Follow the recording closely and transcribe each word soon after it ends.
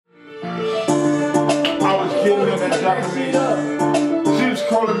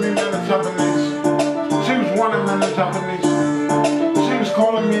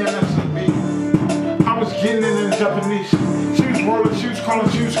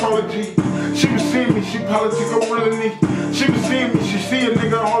call a G. She was seeing me, she politic over me. She was seeing me, she see a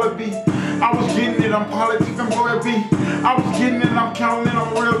nigga all a B. I was getting it, I'm politic, I'm boy B. I was getting it, I'm counting it,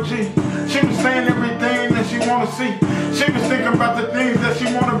 I'm real G. She was saying everything that she wanna see. She was thinking about the things that she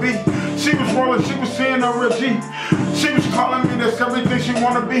wanna be. She was rolling, she was seeing a real G. She was calling me, that's everything she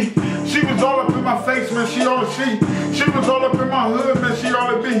wanna be. She was all up in my face, man, she all she. She was all up in my hood, man, she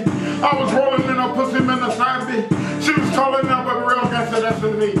all to be. I was rolling in her pussy, man, the side B. She was calling up a real gangster, that's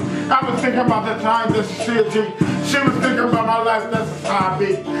a me. I was thinking about the time that she see a G. She was thinking about my life, that's a side B.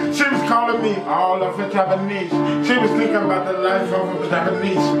 She was calling me all of the Japanese. She was thinking about the life of a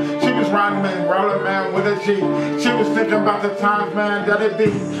Japanese. She was riding, man, rolling, man, with a G. She was thinking about the times, man, that it be.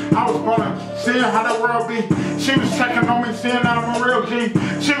 I was calling, seeing how the world be. She was checking on me, seeing that I'm a real G.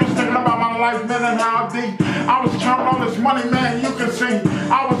 She was thinking about my life, man, and how it be. I was counting all this money, man, you can see.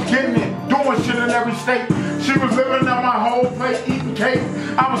 I was getting it, doing shit in every state. She was living on my whole plate, eating cake.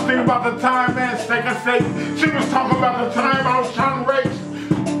 I was thinking about the time, man, steak and steak. She was talking about the time I was counting rates.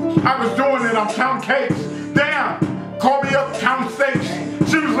 I was doing it, I'm counting cakes. Damn, call me up, counting steaks.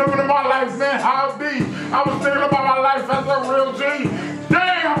 She was living in my life, man, how it be. I was thinking about my life as a real G.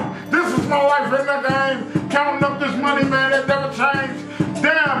 Damn, this is my life in the game. Counting up this money, man, it never changed.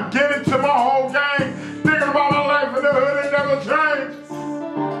 Damn, get into my whole game. Thinking about my life in the hood, it never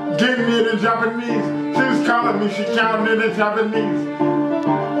changed. Getting it in Japanese. She was calling me, she counting it in Japanese.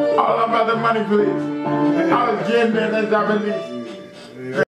 All about the money, please. I was getting it in Japanese.